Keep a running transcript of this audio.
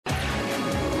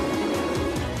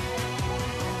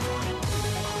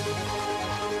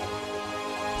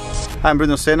Hi, I'm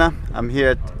Bruno Senna. I'm here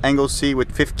at Anglesey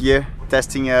with 5th gear,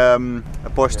 testing a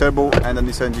Porsche Turbo and a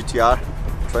Nissan GT-R,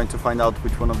 trying to find out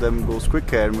which one of them goes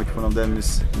quicker and which one of them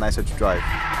is nicer to drive.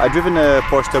 I've driven a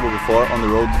Porsche Turbo before on the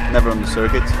road, never on the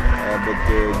circuit, but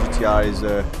the GT-R is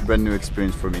a brand new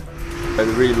experience for me. I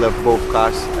really love both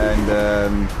cars,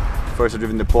 and first I've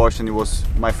driven the Porsche and it was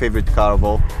my favorite car of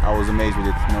all. I was amazed with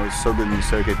it, you know, it's so good in the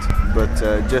circuit, but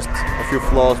just a few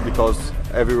flaws because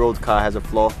every road car has a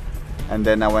flaw. And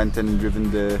then I went and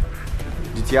driven the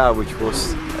GT-R, which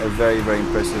was a very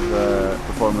impressive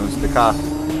performance. The car,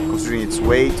 considering its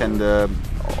weight and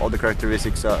all the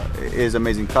characteristics, is an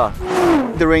amazing car.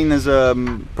 The rain has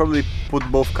probably put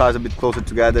both cars a bit closer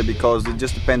together because it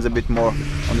just depends a bit more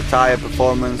on the tire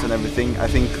performance and everything. I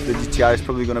think the GT-R is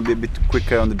probably going to be a bit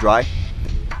quicker on the dry.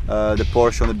 The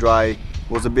Porsche on the dry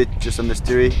was a bit just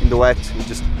understeery. In the wet, it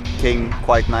just came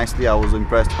quite nicely. I was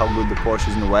impressed how good the Porsche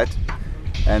is in the wet.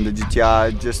 And the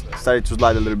GT-R just started to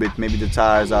slide a little bit. Maybe the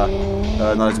tires are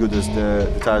not as good as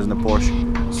the tires in the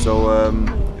Porsche. So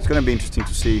it's going to be interesting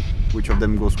to see which of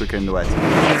them goes quicker in the wet.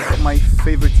 My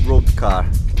favorite road car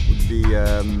would be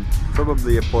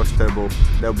probably a Porsche Turbo.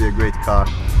 That would be a great car.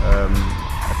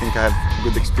 I think I have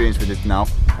good experience with it now.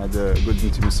 I had a good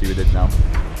intimacy with it now.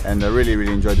 And I really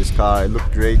enjoyed this car. It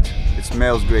looked great, it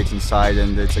smells great inside,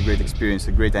 and it's a great experience,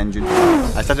 a great engine.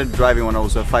 I started driving when I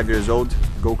was 5 years old,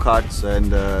 go-karts,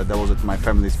 and that was at my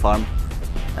family's farm.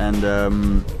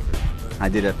 And I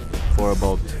did it for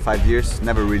about 5 years,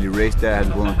 never really raced there. I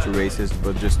had 1 or 2 races,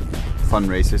 but just fun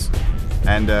races.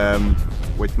 And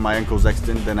with my uncle's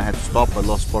accident, then I had to stop. I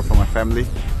lost support from my family.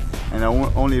 And I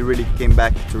only really came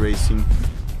back to racing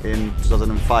in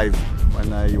 2005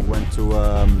 when I went to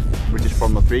British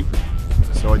Formula 3.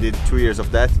 So I did 2 years of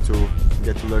that to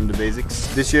get to learn the basics.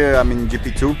 This year I'm in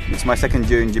GP2. It's my 2nd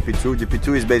year in GP2.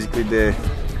 GP2 is basically the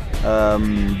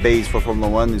base for Formula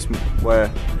 1. It's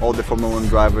where all the Formula 1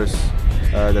 drivers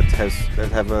that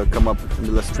have come up in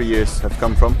the last 3 years have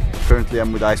come from. Currently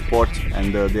I'm with iSport,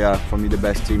 and they are for me the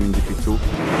best team in GP2.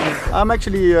 I'm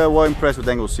actually well impressed with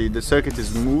Anglesey. The circuit is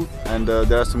smooth, and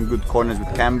there are some good corners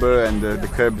with camber, and the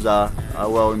curbs are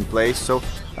well in place. So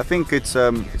I think it's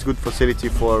good facility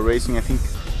for racing. I think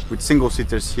with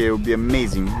single-seaters here it would be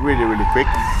amazing, really quick.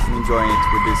 I'm enjoying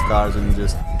it with these cars and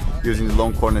just using the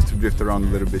long corners to drift around a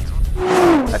little bit.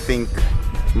 I think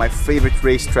my favorite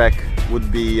racetrack would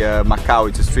be Macau.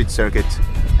 It's a street circuit,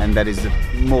 and that is the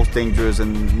most dangerous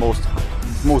and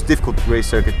most difficult race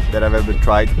circuit that I've ever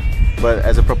tried. But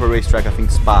as a proper racetrack, I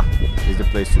think Spa is the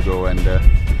place to go, and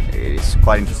it's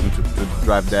quite interesting to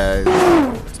drive there.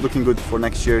 It's looking good for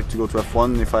next year to go to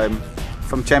F1. If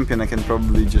I'm champion, I can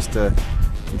probably just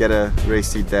get a race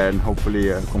seat there, and hopefully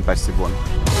a competitive one.